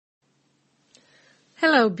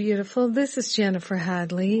Hello, beautiful. This is Jennifer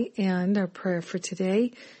Hadley, and our prayer for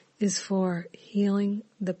today is for healing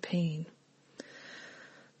the pain.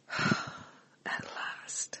 At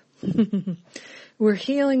last. We're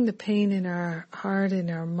healing the pain in our heart and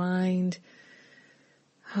our mind.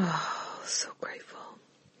 Oh, so grateful.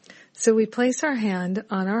 So we place our hand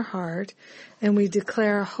on our heart and we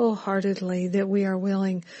declare wholeheartedly that we are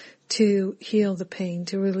willing to heal the pain,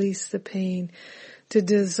 to release the pain, to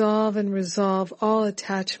dissolve and resolve all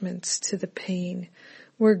attachments to the pain.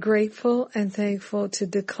 We're grateful and thankful to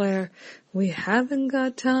declare we haven't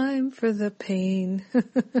got time for the pain.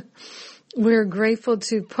 We're grateful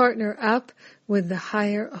to partner up with the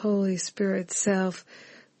higher Holy Spirit self.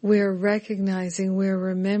 We're recognizing, we're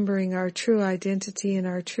remembering our true identity and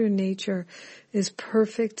our true nature is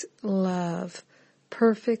perfect love,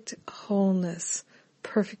 perfect wholeness,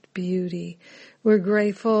 perfect beauty. We're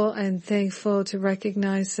grateful and thankful to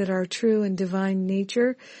recognize that our true and divine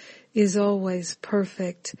nature is always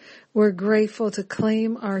perfect. We're grateful to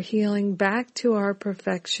claim our healing back to our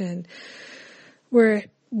perfection. We're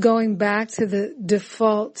going back to the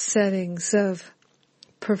default settings of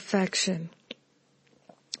perfection,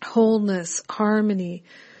 wholeness, harmony,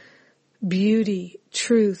 beauty,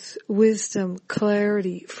 truth, wisdom,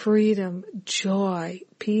 clarity, freedom, joy,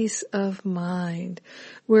 peace of mind.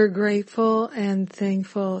 We're grateful and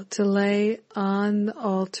thankful to lay on the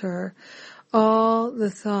altar all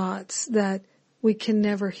the thoughts that we can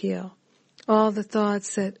never heal, all the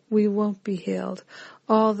thoughts that we won't be healed,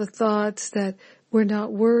 all the thoughts that we're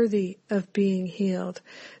not worthy of being healed,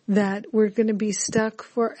 that we're going to be stuck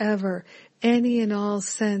forever. Any and all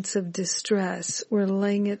sense of distress, we're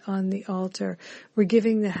laying it on the altar. We're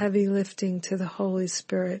giving the heavy lifting to the Holy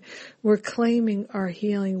Spirit. We're claiming our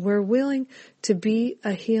healing. We're willing to be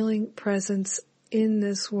a healing presence in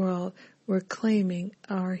this world. We're claiming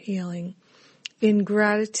our healing. In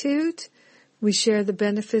gratitude, we share the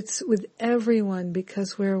benefits with everyone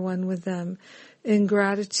because we're one with them. In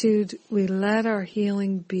gratitude, we let our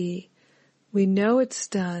healing be. We know it's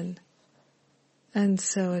done. And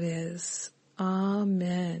so it is.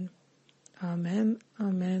 Amen. Amen.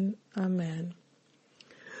 Amen. Amen.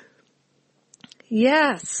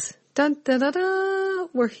 Yes. Dun, da, da, da.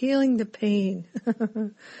 We're healing the pain.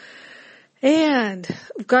 And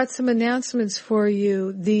I've got some announcements for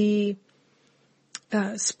you. The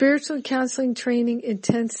Spiritual Counseling Training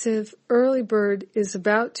Intensive Early Bird is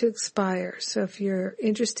about to expire. So if you're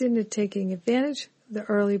interested in taking advantage of the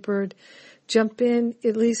early bird, jump in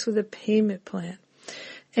at least with a payment plan.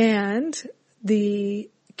 And the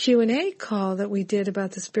Q&A call that we did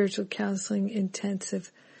about the Spiritual Counseling Intensive,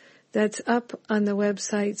 that's up on the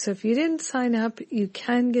website. So if you didn't sign up, you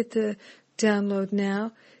can get the download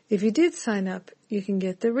now. If you did sign up, you can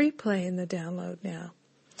get the replay and the download now.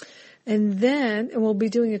 And we'll be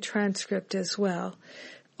doing a transcript as well.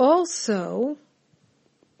 Also,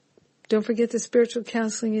 don't forget the Spiritual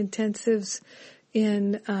Counseling Intensives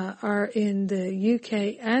are in the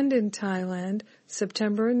UK and in Thailand,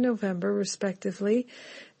 September and November, respectively.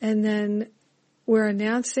 And then we're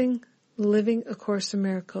announcing Living A Course in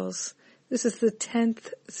Miracles. This is the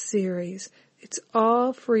 10th series. It's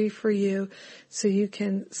all free for you, so you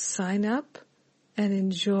can sign up and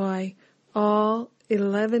enjoy all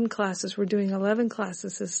 11 classes. We're doing 11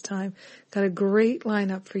 classes this time. Got a great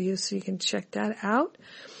lineup for you, so you can check that out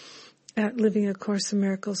at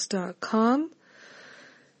livingacourseofmiracles.com.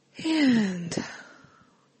 And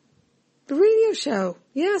the radio show.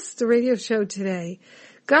 Yes, the radio show today.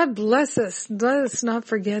 God bless us. Let us not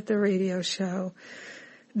forget the radio show.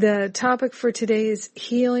 The topic for today is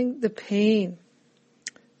healing the pain.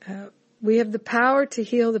 We have the power to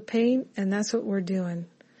heal the pain, and that's what we're doing.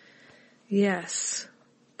 Yes.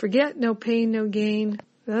 Forget no pain, no gain.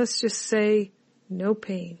 Let's just say no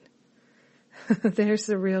pain. There's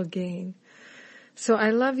the real gain. So I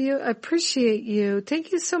love you. I appreciate you.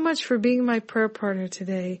 Thank you so much for being my prayer partner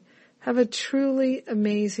today. Have a truly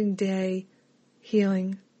amazing day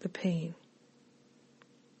healing the pain.